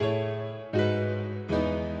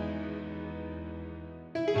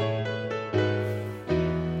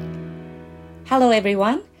Hello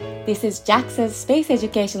everyone, this is JAXA Space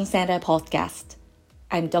Education Center podcast.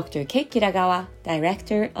 I'm Dr. Kei Kiragawa,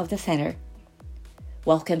 Director of the Center.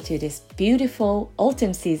 Welcome to this beautiful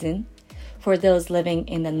autumn season for those living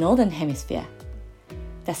in the Northern Hemisphere.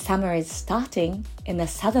 The summer is starting in the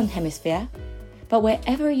Southern Hemisphere, but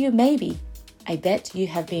wherever you may be, I bet you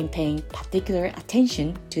have been paying particular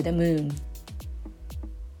attention to the moon.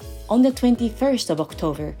 On the 21st of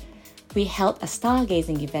October, we held a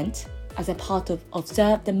stargazing event as a part of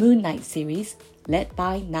Observe the Moon Night series led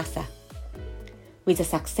by NASA. With the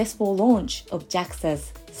successful launch of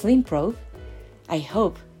JAXA's Slim probe, I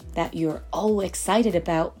hope that you're all excited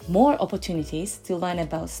about more opportunities to learn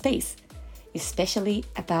about space, especially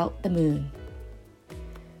about the moon.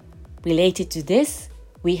 Related to this,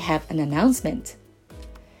 we have an announcement.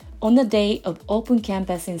 On the day of Open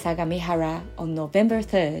Campus in Sagamihara on November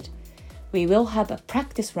 3rd, we will have a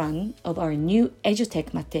practice run of our new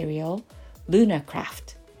edutech material, Lunar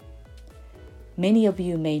Craft. Many of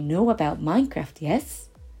you may know about Minecraft, yes?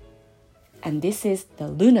 And this is the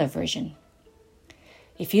lunar version.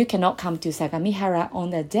 If you cannot come to Sagamihara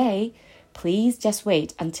on the day, please just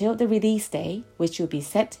wait until the release day, which will be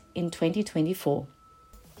set in 2024.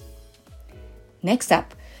 Next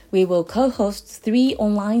up, we will co-host 3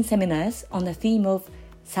 online seminars on the theme of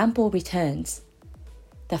sample returns.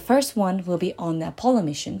 The first one will be on the Apollo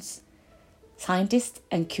missions. Scientists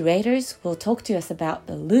and curators will talk to us about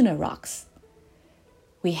the lunar rocks.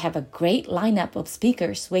 We have a great lineup of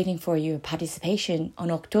speakers waiting for your participation on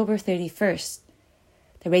October 31st.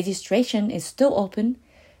 The registration is still open,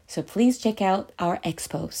 so please check out our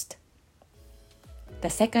ex-post. The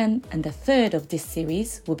second and the third of this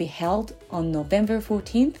series will be held on November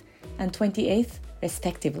 14th and 28th,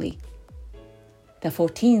 respectively. The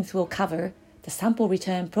 14th will cover the sample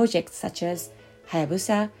return projects such as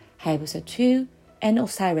Hayabusa, Hayabusa 2, and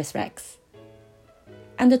OSIRIS-REx.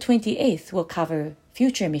 And the 28th will cover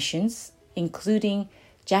future missions, including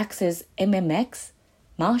JAXA's MMX,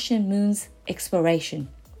 Martian Moons Exploration.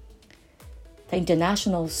 The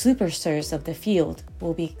international superstars of the field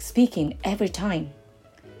will be speaking every time.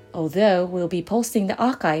 Although we'll be posting the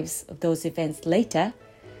archives of those events later,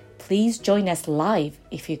 please join us live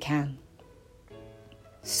if you can.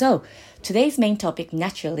 So, today's main topic,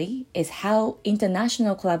 naturally, is how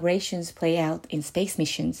international collaborations play out in space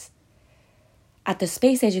missions. At the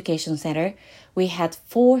Space Education Center, we had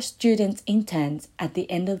 4 student interns at the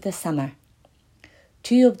end of the summer.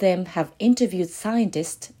 2 of them have interviewed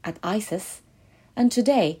scientists at ISAS, and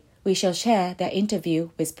today we shall share their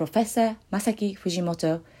interview with Professor Masaki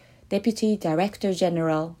Fujimoto, Deputy Director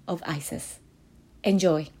General of ISAS.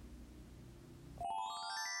 Enjoy!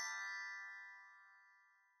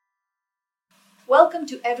 Welcome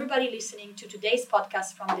to everybody listening to today's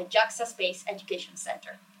podcast from the JAXA Space Education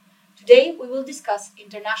Center. Today we will discuss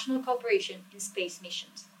international cooperation in space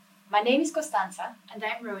missions. My name is Costanza and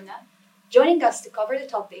I'm Rona. Joining us to cover the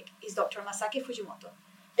topic is Dr. Masaki Fujimoto,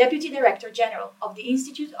 Deputy Director General of the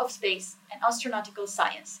Institute of Space and Astronautical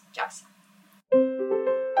Science, JAXA.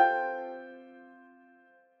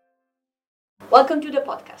 Welcome to the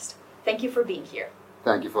podcast. Thank you for being here.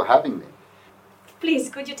 Thank you for having me. Please,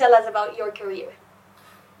 could you tell us about your career?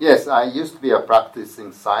 Yes, I used to be a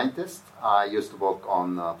practicing scientist. I used to work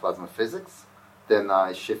on plasma physics. Then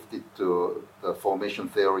I shifted to the formation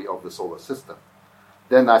theory of the solar system.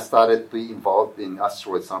 Then I started to be involved in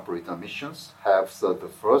asteroid sample return missions, have served the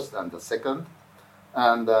first and the second.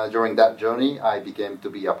 And during that journey, I became to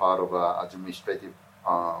be a part of an administrative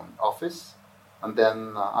office. And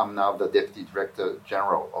then I'm now the Deputy Director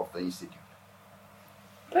General of the Institute.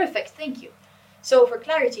 Perfect, thank you. So for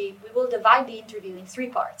clarity, we will divide the interview in 3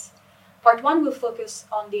 parts. Part 1 will focus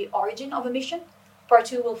on the origin of a mission. Part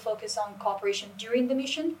 2 will focus on cooperation during the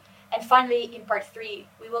mission. And finally, in Part 3,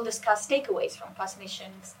 we will discuss takeaways from past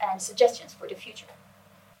missions and suggestions for the future.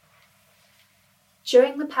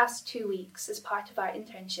 During the past 2 weeks, as part of our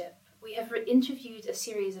internship, we have interviewed a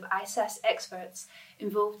series of ISAS experts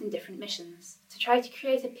involved in different missions to try to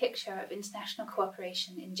create a picture of international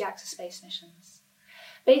cooperation in JAXA space missions.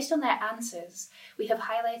 Based on their answers, we have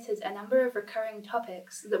highlighted a number of recurring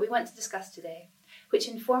topics that we want to discuss today, which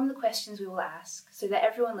inform the questions we will ask so that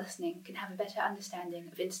everyone listening can have a better understanding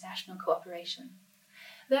of international cooperation.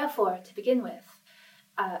 Therefore, to begin with,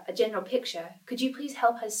 a general picture, could you please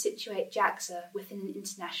help us situate JAXA within an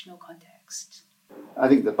international context? I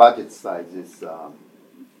think the budget size is the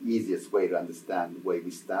easiest way to understand where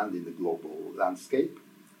we stand in the global landscape.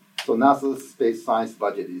 So NASA's space science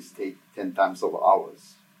budget is 10 times over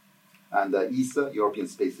ours. And the ESA, European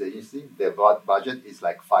Space Agency, their budget is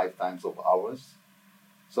like 5 times over ours.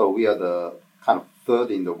 So we are the kind of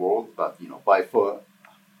third in the world, but by far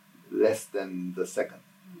less than the second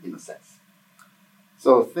in a sense.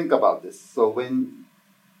 So think about this. So when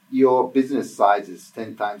your business size is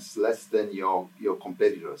 10 times less than your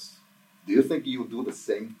competitors, do you think you do the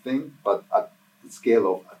same thing but at the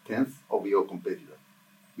scale of a tenth of your competitor?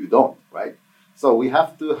 You don't, right? So we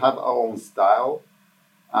have to have our own style.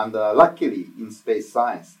 And luckily, in space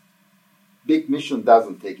science, big mission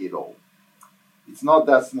doesn't take it all. It's not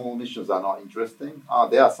that small missions are not interesting.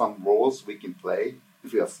 There are some roles we can play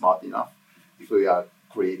if we are smart enough, if we are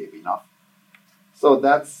creative enough. So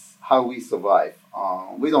that's how we survive.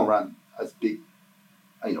 We don't run as big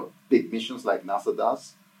missions like NASA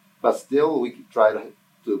does, but still we can try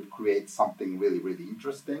to create something really, really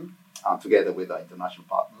interesting together with our international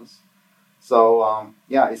partners. So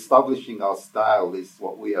establishing our style is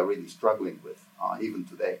what we are really struggling with even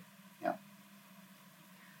today. Yeah.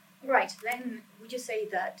 Right. Then would you say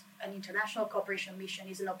that an international cooperation mission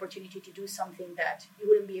is an opportunity to do something that you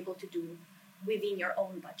wouldn't be able to do within your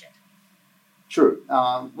own budget? True.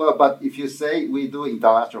 But if you say we do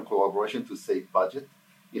international collaboration to save budget,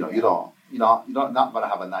 you're not going to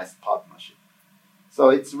have a nice partnership. So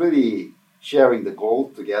it's really sharing the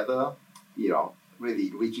goal together,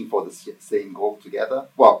 really reaching for the same goal together.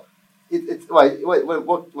 Well,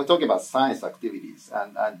 we're talking about science activities,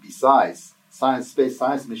 and besides, space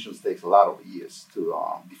science missions takes a lot of years to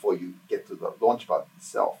before you get to the launch pad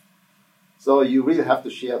itself. So you really have to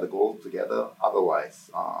share the goal together. Otherwise,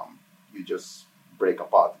 you just break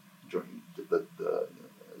apart during the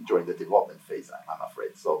development phase, I'm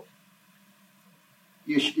afraid. So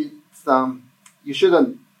you shouldn't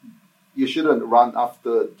run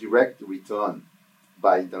after direct return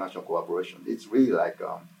by international collaboration. It's really like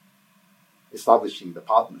establishing the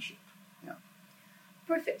partnership. Yeah.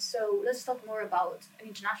 Perfect. So let's talk more about an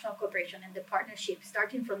international cooperation and the partnership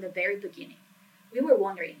starting from the very beginning. We were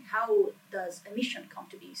wondering, how does a mission come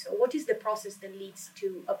to be? So what is the process that leads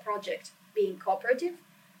to a project being cooperative,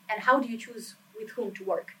 and how do you choose with whom to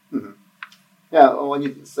work? Mm-hmm. Yeah, when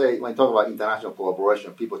you talk about international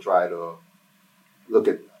collaboration, people try to look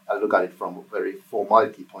at it from a very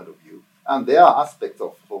formality point of view. And there are aspects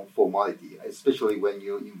of formality, especially when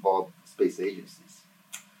you involve space agencies.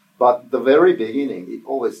 But the very beginning, it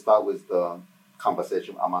always starts with the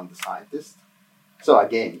conversation among the scientists. So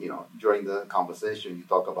again, during the conversation, you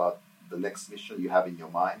talk about the next mission you have in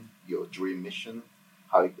your mind, your dream mission,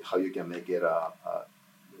 how you can make it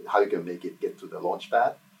get to the launch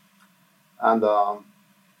pad, and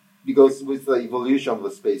because with the evolution of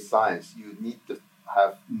the space science, you need to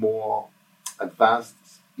have more advanced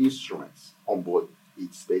instruments on board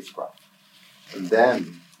each spacecraft, and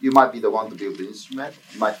then you might be the one to build the instrument.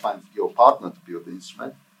 You might find your partner to build the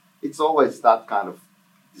instrument. It's always that kind of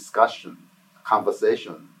discussion,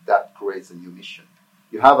 conversation that creates a new mission.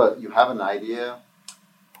 You have an idea.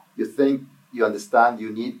 You think, you understand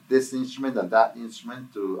you need this instrument and that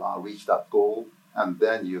instrument to reach that goal, and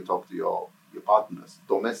then you talk to your partners,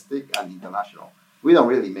 domestic and international. We don't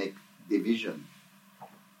really make division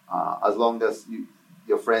as long as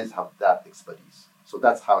your friends have that expertise. So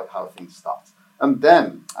that's how things start. And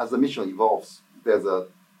then, as the mission evolves, there's a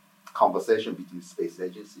conversation between space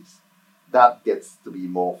agencies. That gets to be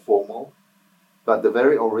more formal. But the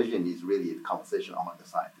very origin is really a conversation among the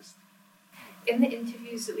scientists. In the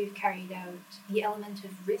interviews that we've carried out, the element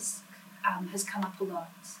of risk has come up a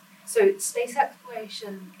lot. So space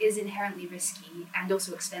exploration is inherently risky and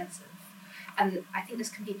also expensive. And I think this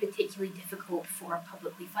can be particularly difficult for a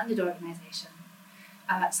publicly funded organisation.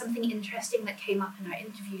 Something interesting that came up in our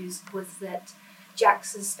interviews was that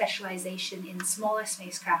JAXA's specialisation in smaller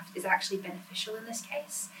spacecraft is actually beneficial in this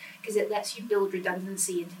case, because it lets you build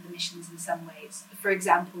redundancy into the missions in some ways. For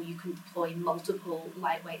example, you can deploy multiple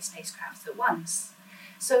lightweight spacecraft at once.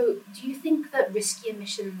 So do you think that riskier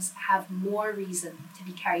missions have more reason to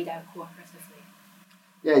be carried out cooperatively?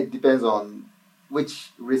 Yeah, it depends on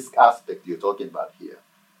which risk aspect you're talking about here.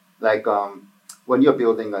 Like when you're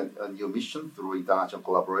building a new mission through international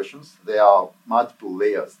collaborations, there are multiple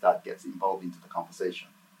layers that gets involved into the conversation.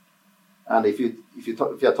 And if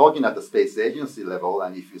you're talking at the space agency level,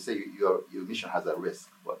 and if you say your mission has a risk,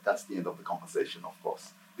 well, that's the end of the conversation, of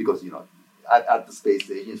course, because at the space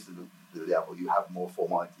agency level, you have more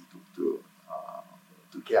formality to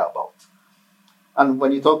care about. And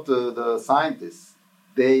when you talk to the scientists,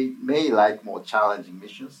 they may like more challenging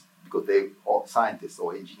missions because scientists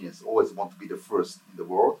or engineers always want to be the first in the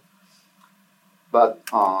world. But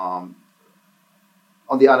on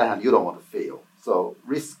the other hand, you don't want to fail. So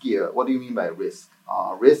riskier, what do you mean by risk?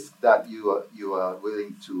 Risk that you are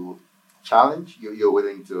willing to challenge, you're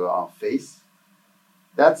willing to face.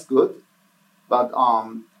 That's good. But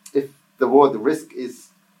if the word risk is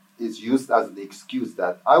used as the excuse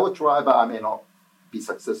that I will try, but I may not be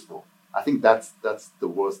successful, I think that's the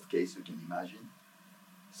worst case you can imagine.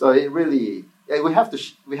 So it really, we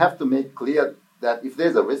have to make clear that if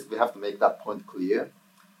there's a risk, we have to make that point clear.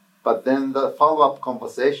 But then the follow-up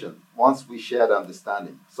conversation, once we share the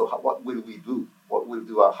understanding, so what will we do? What will we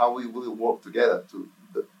do? How we will work together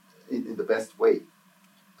in the best way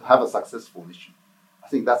to have a successful mission? I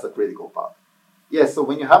think that's a critical part. Yes, so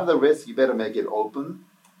when you have the risk, you better make it open.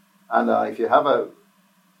 And if you have a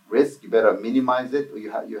risk, you better minimize it, or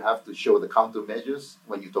you have to show the countermeasures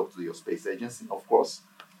when you talk to your space agency, of course.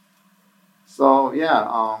 So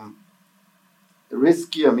yeah,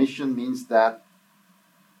 riskier mission means that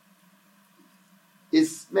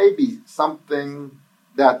it's maybe something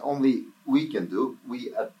that only we can do.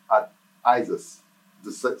 We at ISAS,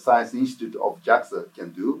 the Science Institute of JAXA, can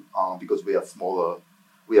do because we are smaller,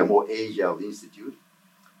 we are more agile institute.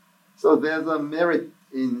 So there's a merit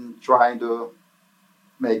in trying to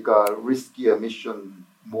make a riskier mission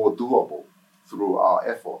more doable through our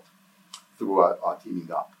effort, through our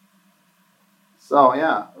teaming up. So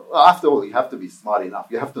yeah, after all, you have to be smart enough.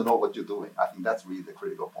 You have to know what you're doing. I think that's really the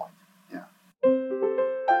critical point. Yeah.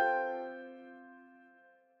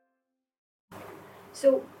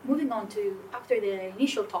 So moving on to, after the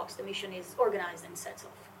initial talks, the mission is organized and sets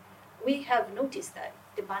off. We have noticed that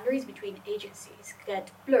the boundaries between agencies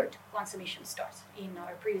get blurred once a mission starts in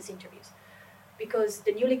our previous interviews, because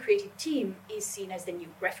the newly created team is seen as the new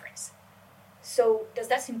reference. So does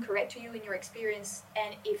that seem correct to you in your experience?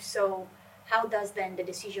 And if so, how does then the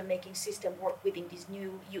decision-making system work within this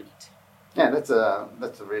new unit? Yeah, that's a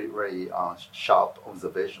very, very sharp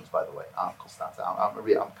observations, by the way, Constanza.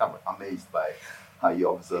 I'm kind of amazed by how you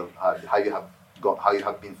observe, how you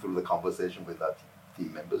have been through the conversation with our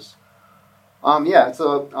team members.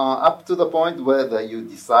 So up to the point whether you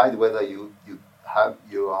decide whether you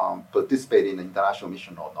participate in an international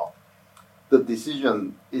mission or not, the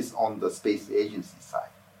decision is on the space agency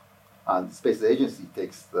side, and the space agency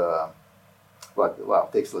takes the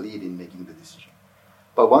lead in making the decision.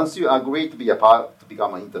 But once you agree to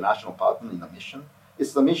become an international partner in a mission,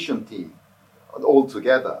 it's the mission team all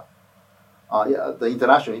together. The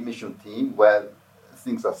international mission team, where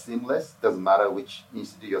things are seamless, doesn't matter which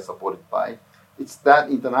institute you're supported by. It's that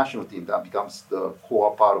international team that becomes the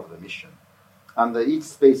core part of the mission. And each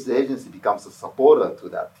space agency becomes a supporter to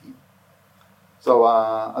that team. So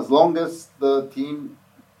as long as the team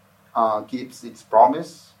keeps its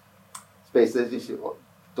promise, space agency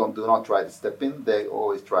do not try to step in. They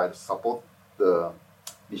always try to support the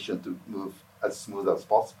mission to move as smooth as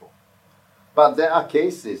possible. But there are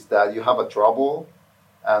cases that you have a trouble,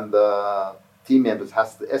 and the team members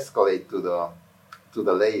has to escalate to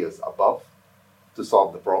the layers above to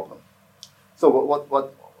solve the problem. So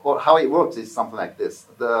how it works is something like this: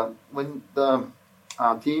 when the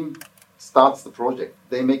team starts the project,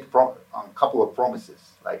 they make a couple of promises,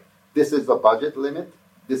 like this is the budget limit,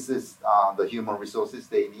 this is the human resources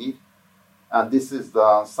they need, and this is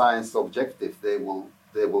the science objective they will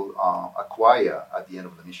acquire at the end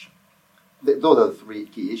of the mission. Those are the three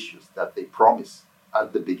key issues that they promise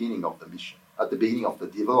at the beginning of the mission, at the beginning of the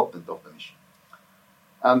development of the mission.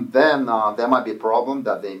 And then there might be a problem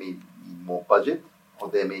that they may need more budget, or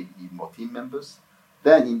they may need more team members.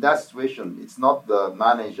 Then in that situation, it's not the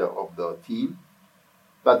manager of the team,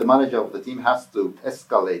 but the manager of the team has to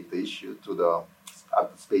escalate the issue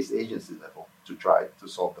at the space agency level to try to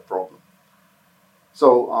solve the problem.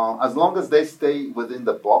 So as long as they stay within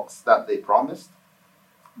the box that they promised,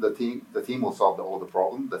 the team will solve all the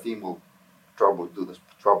problem. The team will do the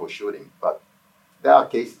troubleshooting, but there are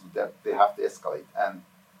cases that they have to escalate, and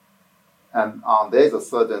there's a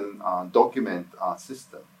certain document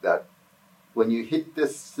system that when you hit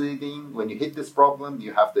this ceiling, when you hit this problem,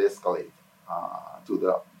 you have to escalate to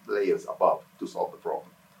the layers above to solve the problem.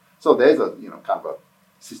 So there's a kind of a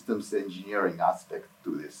systems engineering aspect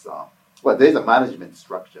to this. There's a management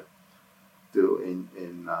structure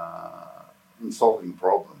in solving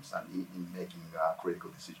problems and in making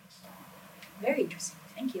critical decisions. Very interesting.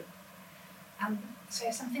 Thank you.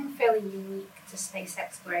 So something fairly unique to space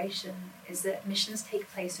exploration is that missions take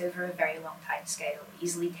place over a very long time scale,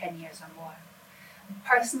 easily 10 years or more.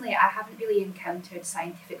 Personally, I haven't really encountered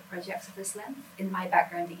scientific projects of this length in my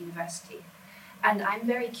background at university, and I'm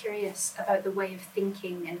very curious about the way of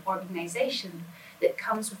thinking and organization that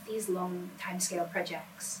comes with these long timescale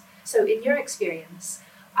projects. So in your experience,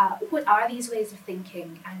 what are these ways of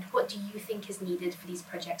thinking, and what do you think is needed for these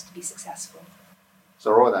projects to be successful?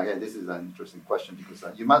 So Rhoda, again, this is an interesting question because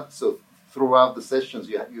throughout the sessions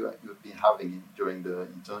you've been having during the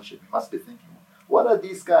internship, you must be thinking, what are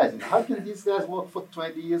these guys? How can these guys work for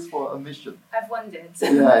 20 years for a mission? I've wondered.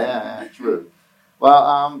 Yeah, true.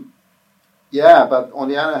 Well, yeah, but on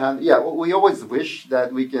the other hand, yeah, we always wish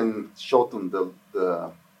that we can shorten the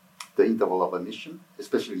interval of a mission,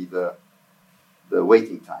 especially the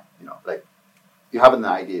waiting time. Like you have an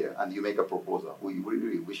idea and you make a proposal. We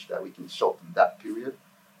really wish that we can shorten that period.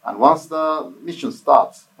 And once the mission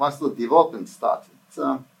starts, once the development starts, it's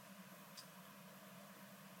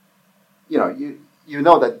you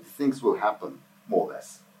know that things will happen more or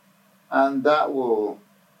less, and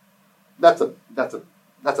that's a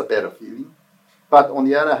better feeling. But on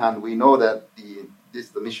the other hand, we know that the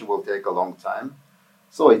mission will take a long time,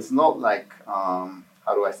 so it's not like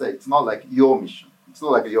how do I say? It's not like your mission. It's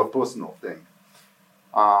not like your personal thing.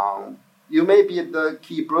 You may be the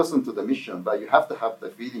key person to the mission, but you have to have the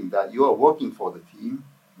feeling that you are working for the team,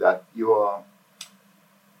 that you're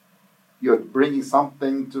bringing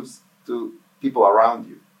something to people around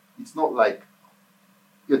you. It's not like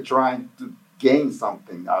you're trying to gain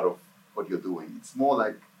something out of what you're doing. It's more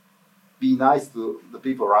like be nice to the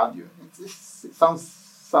people around you. It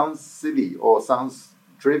sounds silly or sounds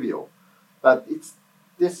trivial, but it's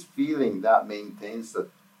this feeling that maintains the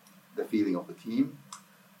feeling of the team.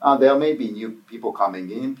 There may be new people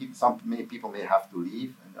coming in. Many people may have to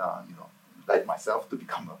leave, like myself, to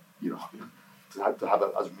become to have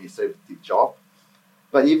an administrative job.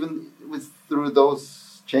 But even through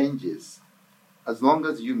those changes, as long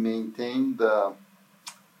as you maintain the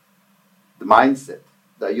mindset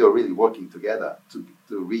that you're really working together to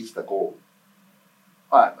reach the goal.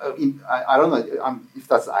 I don't know if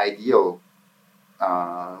that's the ideal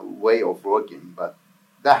way of working, but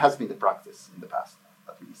that has been the practice in the past,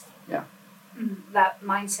 at least. Yeah. That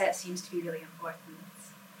mindset seems to be really important.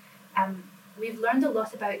 We've learned a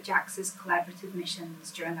lot about JAXA's collaborative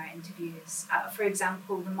missions during our interviews. For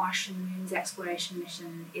example, the Martian Moons Exploration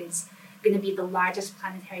Mission is going to be the largest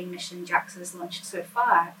planetary mission JAXA has launched so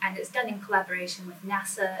far, and it's done in collaboration with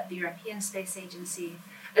NASA, the European Space Agency,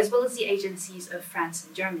 as well as the agencies of France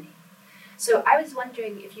and Germany. So I was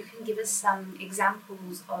wondering if you can give us some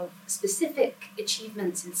examples of specific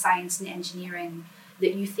achievements in science and engineering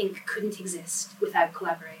that you think couldn't exist without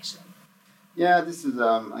collaboration. Yeah, this is,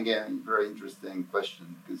 again, a very interesting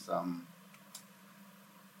question because,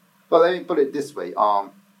 well, let me put it this way.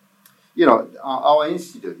 Our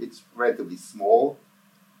institute, it's relatively small,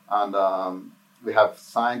 and we have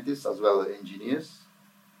scientists as well as engineers.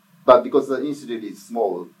 But because the institute is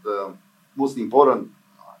small, the most important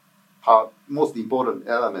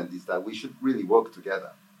element is that we should really work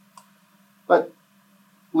together. But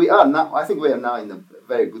I think we are now in a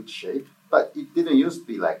very good shape, but it didn't used to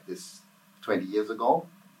be like this 20 years ago,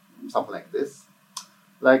 something like this.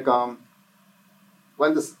 Like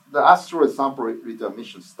when the asteroid sample return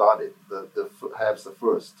mission started, perhaps the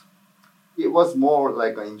first, it was more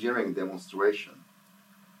like an engineering demonstration.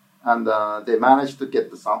 And they managed to get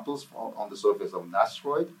the samples on the surface of an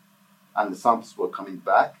asteroid, and the samples were coming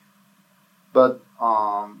back. But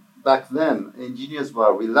back then, engineers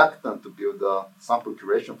were reluctant to build a sample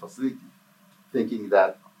curation facility, thinking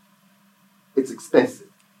that it's expensive.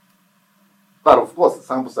 But of course, the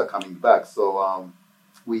samples are coming back. So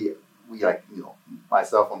we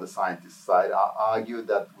myself on the scientist side, argued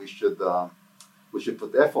that we should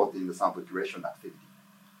put effort in the sample curation activity.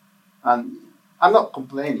 And I'm not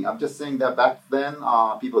complaining. I'm just saying that back then,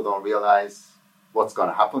 people don't realize what's going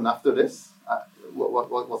to happen after this.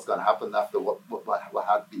 What's going to happen after what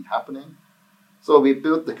had been happening. So we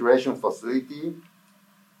built the curation facility,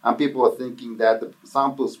 and people were thinking that the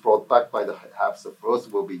samples brought back by the JAXA first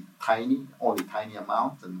will be only tiny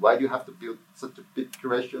amounts, and why do you have to build such a big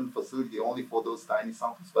curation facility only for those tiny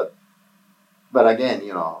samples? But again,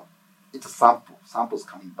 it's a samples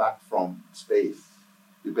coming back from space.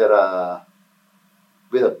 You better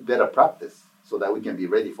practice so that we can be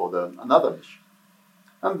ready for another mission.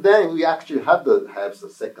 And then we actually had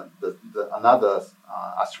another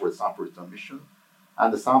asteroid sample return mission,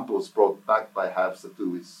 and the samples brought back by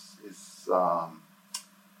JAXA-2 is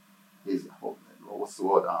what's the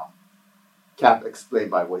word? Can't explain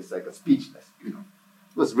by voice, like a speechless. It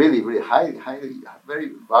was really, really highly,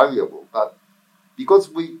 very valuable. But because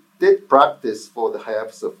we did practice for the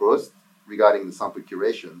JAXA first regarding the sample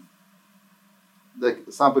curation, the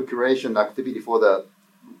sample curation activity for the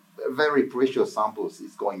very precious samples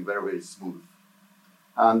is going very, very smooth.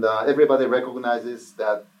 And everybody recognizes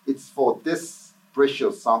that it's for this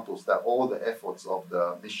precious samples that all the efforts of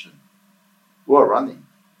the mission were running.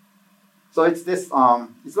 So it's this,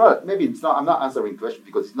 I'm not answering the question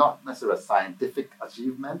because it's not necessarily a scientific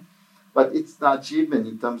achievement, but it's the achievement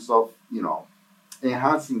in terms of,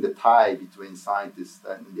 enhancing the tie between scientists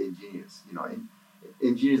and the engineers.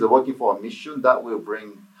 Engineers are working for a mission that will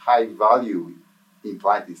bring high value in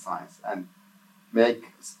planetary science and make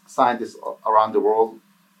scientists around the world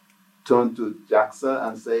turn to JAXA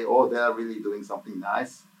and say, oh, they're really doing something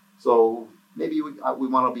nice. So maybe we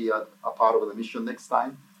want to be a part of the mission next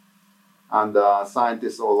time. And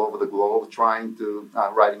scientists all over the globe trying to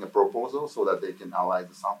writing a proposal so that they can analyze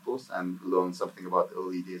the samples and learn something about the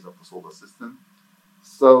early days of the solar system.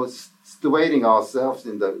 So situating ourselves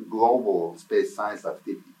in the global space science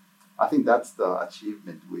activity, I think that's the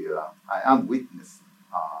achievement I am witnessing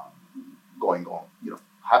going on,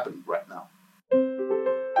 happening right now.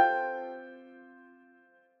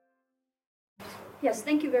 Yes,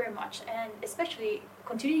 thank you very much. And especially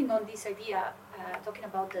continuing on this idea, talking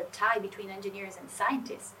about the tie between engineers and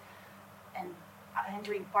scientists, and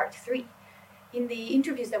entering part 3. In the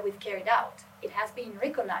interviews that we've carried out, it has been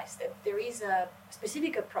recognized that there is a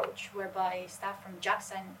specific approach whereby staff from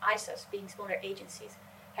JAXA and ISAS, being smaller agencies,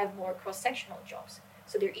 have more cross-sectional jobs.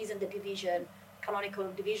 So there isn't the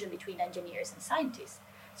canonical division between engineers and scientists.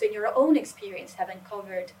 So in your own experience, having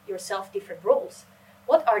covered yourself different roles,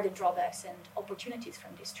 what are the drawbacks and opportunities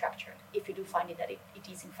from this structure, if you do find it that it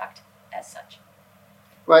is in fact as such?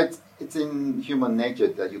 Well, it's in human nature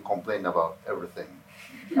that you complain about everything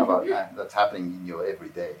about that's happening in your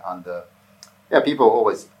everyday. And people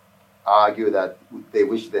always argue that they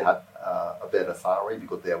wish they had a better salary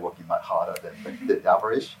because they are working much harder than the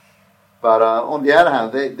average. But on the other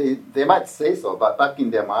hand, they might say so, but back in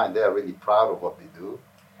their mind, they are really proud of what they do.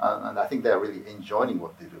 And I think they are really enjoying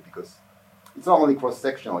what they do because it's not only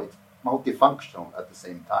cross-sectional, it's multifunctional at the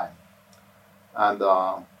same time. And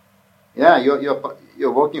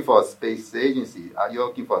you're working for a space agency, you're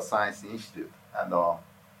working for a science institute, and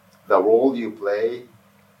the role you play,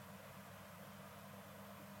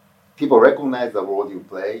 people recognize the role you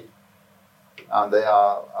play, and there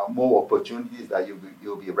are more opportunities that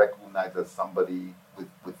you'll be recognized as somebody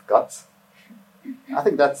with guts. I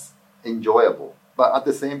think that's enjoyable. But at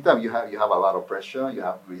the same time, you have a lot of pressure. You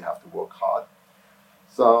really have to work hard.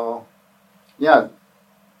 So,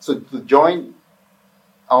 so to join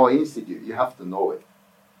our institute, you have to know it.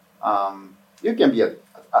 You can be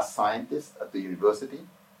a scientist at the university,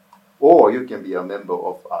 or you can be a member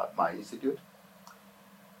of my institute.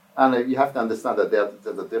 And you have to understand that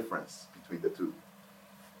there's a difference between the two.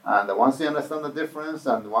 And once you understand the difference,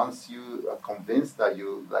 and once you are convinced that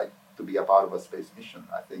you like to be a part of a space mission,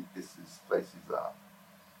 I think this place is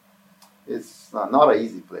it's not an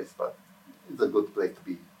easy place, but it's a good place to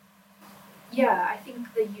be. Yeah, I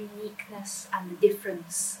think the uniqueness and the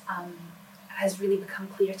difference has really become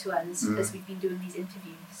clear to us as we've been doing these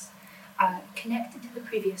interviews. Connected to the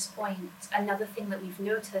previous point, another thing that we've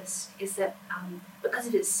noticed is that because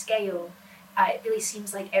of its scale, it really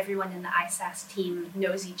seems like everyone in the ISAS team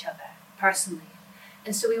knows each other personally.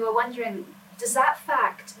 And so we were wondering, does that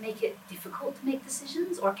fact make it difficult to make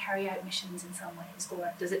decisions or carry out missions in some ways,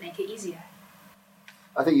 or does it make it easier?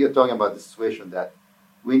 I think you're talking about the situation that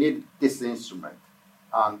we need this instrument,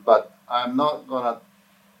 but I'm not going to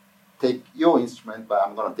take your instrument, but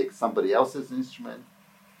I'm going to take somebody else's instrument.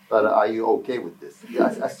 But are you okay with this? Yeah,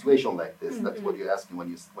 a situation like this, that's what you're asking when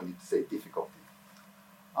you say difficulty.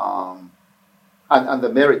 And the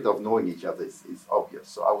merit of knowing each other is obvious,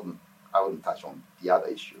 so I wouldn't touch on the other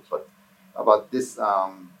issues. But about this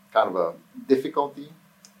kind of a difficulty,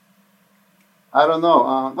 I don't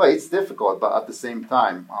know. Well, it's difficult, but at the same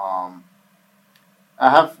time,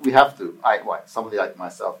 somebody like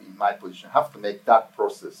myself in my position, have to make that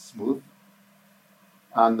process smooth.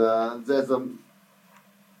 And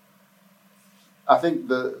I think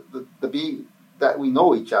the being that we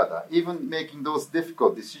know each other, even making those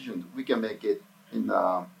difficult decisions, we can make it in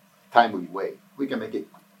a timely way. We can make it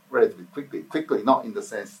relatively quickly, not in the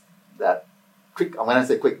sense that quick. When I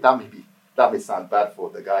say quick, that may sound bad for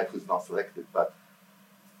the guy who's not selected. But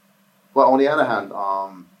on the other hand,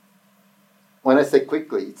 when I say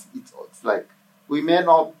quickly, it's like we may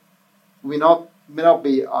not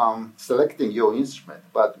be selecting your instrument,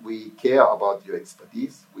 but we care about your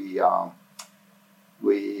expertise. We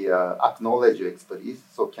acknowledge your expertise.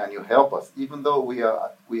 So can you help us, even though we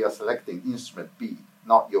are selecting instrument B,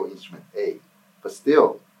 not your instrument A, but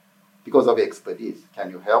still, because of your expertise, can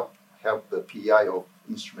you help the PI of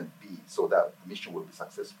instrument B so that the mission will be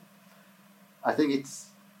successful? I think it's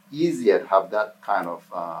easier to have that kind of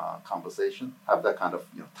conversation, have that kind of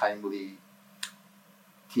timely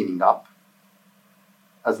teaming up,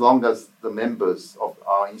 as long as the members of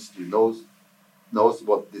our institute knows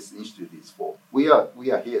what this institute is for. We are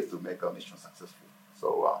here to make our mission successful.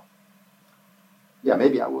 So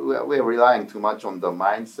maybe we're relying too much on the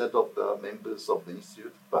mindset of the members of the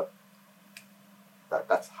institute, but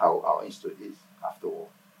that's how our institute is, after all.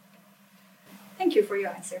 Thank you for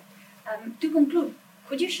your answer. To conclude,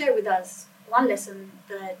 could you share with us one lesson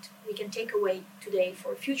that we can take away today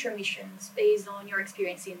for future missions based on your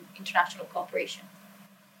experience in international cooperation?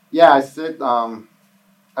 Yeah, I said,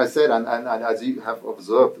 and as you have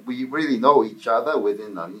observed, we really know each other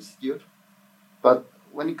within our institute. But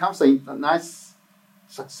when it comes to nice,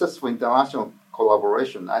 successful international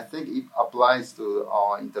collaboration, I think it applies to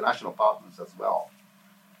our international partners as well.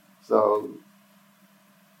 So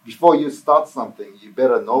before you start something, you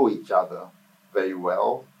better know each other very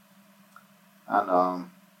well. And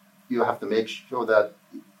you have to make sure that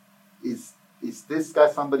is this guy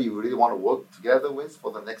somebody you really want to work together with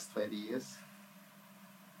for the next 20 years?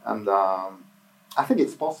 And I think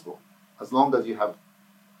it's possible, as long as you have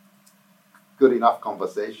good enough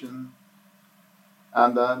conversation.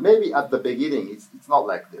 And maybe at the beginning, it's not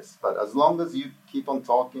like this, but as long as you keep on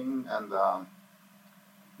talking, and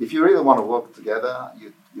if you really want to work together,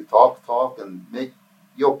 you talk, and make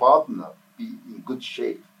your partner be in good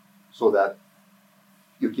shape so that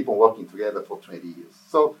you keep on working together for 20 years.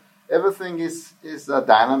 So everything is a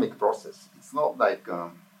dynamic process. It's not like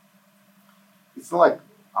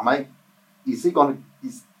is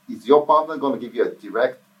your partner going to give you a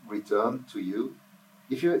direct return to you?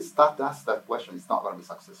 If you start to ask that question, it's not going to be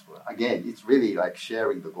successful. Again, it's really like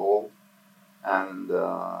sharing the goal, and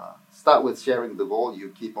start with sharing the goal. You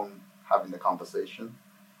keep on having the conversation,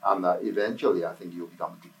 and eventually, I think you'll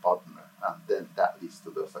become a good partner, and then that leads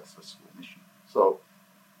to the successful mission. So,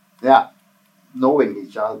 yeah, knowing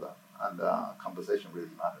each other and conversation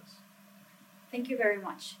really matters. Thank you very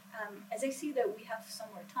much. As I see that we have some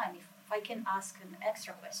more time, if I can ask an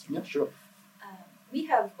extra question. Yeah, sure. We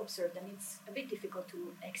have observed, and it's a bit difficult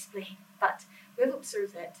to explain, but we have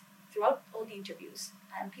observed that throughout all the interviews,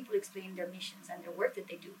 people explain their missions and their work that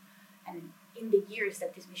they do, and in the years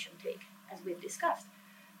that this mission take, as we've discussed,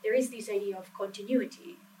 there is this idea of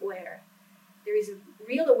continuity where there is a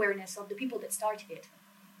real awareness of the people that started it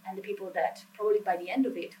and the people that probably by the end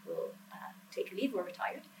of it will take a leave or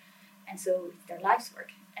retire. And so it's their life's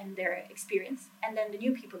work and their experience, and then the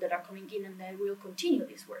new people that are coming in and they will continue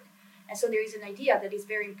this work. And so there is an idea that is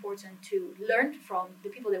very important to learn from the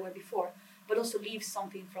people that were before, but also leave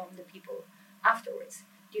something from the people afterwards.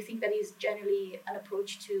 Do you think that is generally an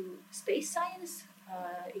approach to space science?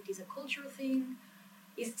 It is a cultural thing?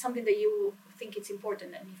 Is it something that you think it's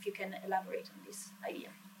important, and if you can elaborate on this idea?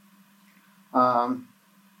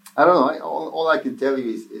 I don't know. All I can tell you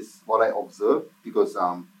is what I observe, because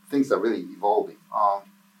things are really evolving.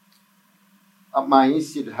 My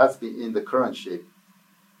institute has been in the current shape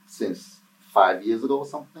since 5 years ago or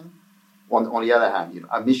something. On the other hand,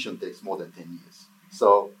 a mission takes more than 10 years.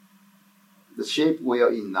 So the shape we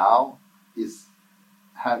are in now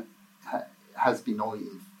has been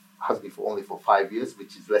for only 5 years,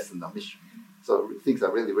 which is less than a mission. So things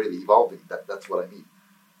are really, really evolving. That's what I mean.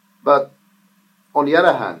 But on the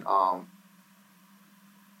other hand,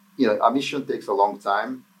 a mission takes a long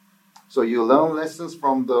time. So you learn lessons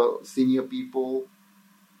from the senior people.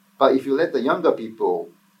 But if you tell the younger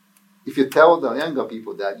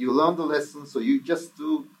people that you learn the lessons, so you just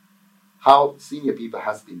do how senior people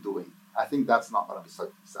has been doing, I think that's not going to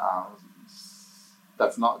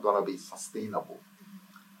be sustainable.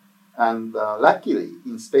 And luckily,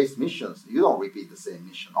 in space missions, you don't repeat the same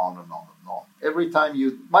mission on and on and on. Every time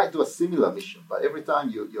you might do a similar mission, but every time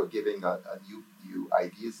you're giving a new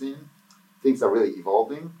ideas in, things are really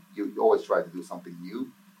evolving. You always try to do something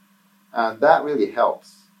new. And that really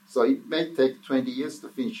helps. So it may take 20 years to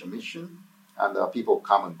finish a mission, and people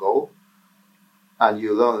come and go, and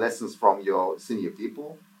you learn lessons from your senior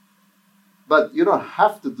people. But you don't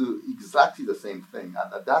have to do exactly the same thing,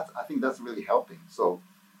 and I think that's really helping. So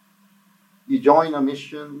you join a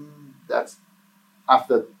mission that's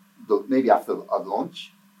maybe after a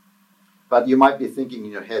launch, but you might be thinking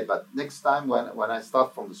in your head, but next time when I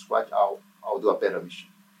start from the scratch, I'll do a better mission.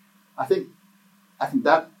 I think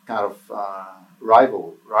that kind of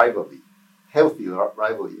healthy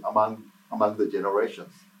rivalry among the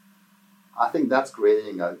generations, I think that's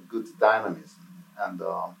creating a good dynamism and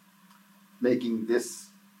making this,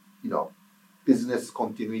 business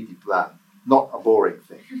continuity plan not a boring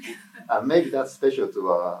thing. And maybe that's special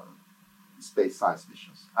to space science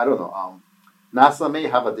missions. I don't know. NASA may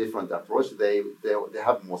have a different approach. They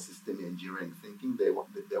have more system engineering thinking. They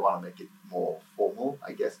want to make it more formal,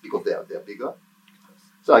 I guess, because they're bigger.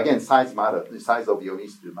 So again, size matters. The size of your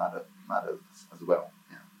institute matters as well.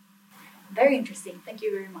 Yeah. Very interesting. Thank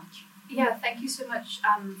you very much. Yeah, thank you so much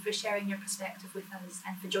for sharing your perspective with us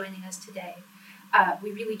and for joining us today.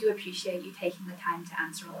 We really do appreciate you taking the time to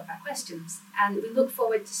answer all of our questions, and we look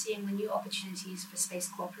forward to seeing the new opportunities for space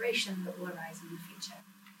cooperation that will arise in the future.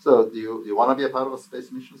 So do you want to be a part of a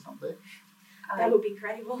space mission someday? That would be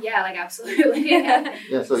incredible. Yeah, absolutely.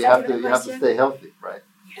 Yeah, so you have to stay healthy, right?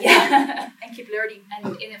 Yeah, and keep learning.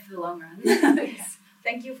 And in it for the long run. Yes.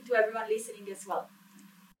 Thank you to everyone listening as well.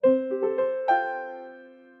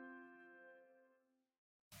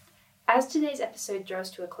 As today's episode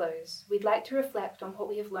draws to a close, we'd like to reflect on what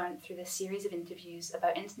we have learned through this series of interviews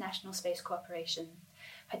about international space cooperation,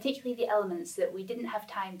 particularly the elements that we didn't have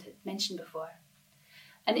time to mention before.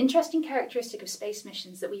 An interesting characteristic of space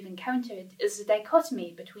missions that we've encountered is the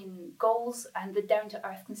dichotomy between goals and the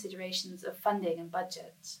down-to-earth considerations of funding and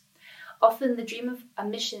budgets. Often the dream of a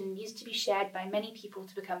mission needs to be shared by many people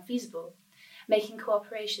to become feasible, making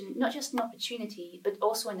cooperation not just an opportunity, but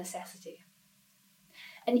also a necessity.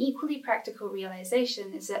 An equally practical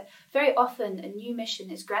realization is that very often a new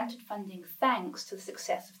mission is granted funding thanks to the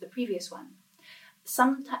success of the previous one,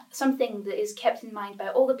 something that is kept in mind by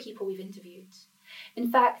all the people we've interviewed.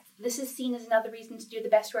 In fact, this is seen as another reason to do the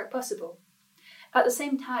best work possible. At the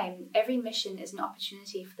same time, every mission is an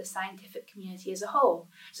opportunity for the scientific community as a whole,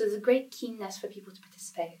 so there's a great keenness for people to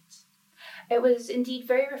participate. It was indeed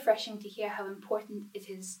very refreshing to hear how important it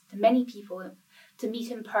is to many people to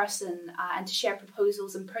meet in person and to share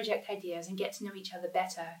proposals and project ideas and get to know each other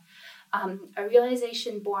better, a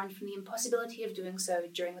realization born from the impossibility of doing so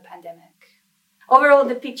during the pandemic. Overall,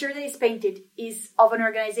 the picture that is painted is of an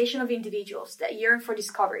organization of individuals that yearn for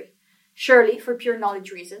discovery, surely for pure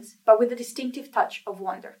knowledge reasons, but with a distinctive touch of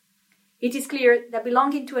wonder. It is clear that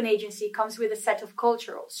belonging to an agency comes with a set of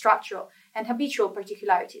cultural, structural, and habitual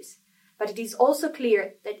particularities, but it is also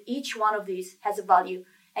clear that each one of these has a value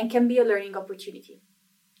and can be a learning opportunity.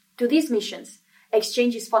 To these missions,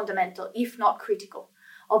 exchange is fundamental, if not critical,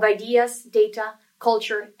 of ideas, data,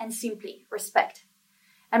 culture, and simply respect.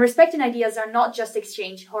 And respect and ideas are not just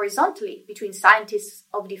exchanged horizontally between scientists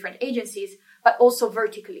of different agencies, but also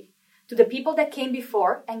vertically, to the people that came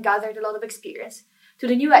before and gathered a lot of experience, to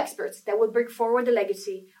the new experts that will bring forward the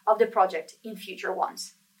legacy of the project in future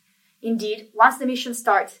ones. Indeed, once the mission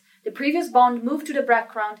starts, the previous bond moves to the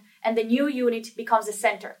background and the new unit becomes the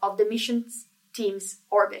center of the mission's team's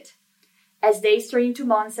orbit. As days turn into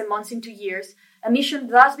months and months into years, a mission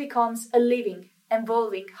thus becomes a living,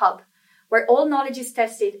 evolving hub, where all knowledge is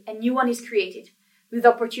tested and new one is created, with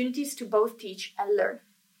opportunities to both teach and learn.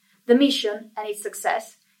 The mission and its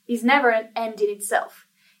success is never an end in itself.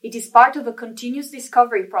 It is part of a continuous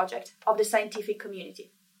discovery project of the scientific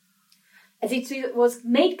community. As it was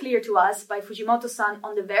made clear to us by Fujimoto-san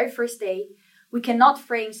on the very first day, we cannot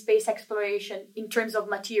frame space exploration in terms of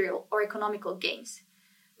material or economical gains.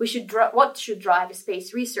 What should drive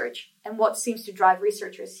space research, and what seems to drive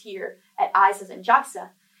researchers here at ISAS and JAXA,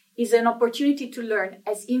 is an opportunity to learn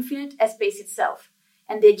as infinite as space itself,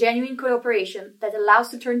 and the genuine cooperation that allows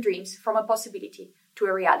to turn dreams from a possibility to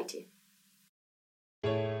a reality.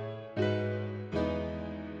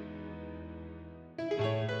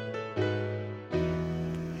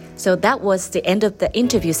 So that was the end of the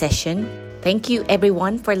interview session. Thank you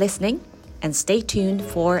everyone for listening, and stay tuned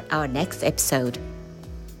for our next episode.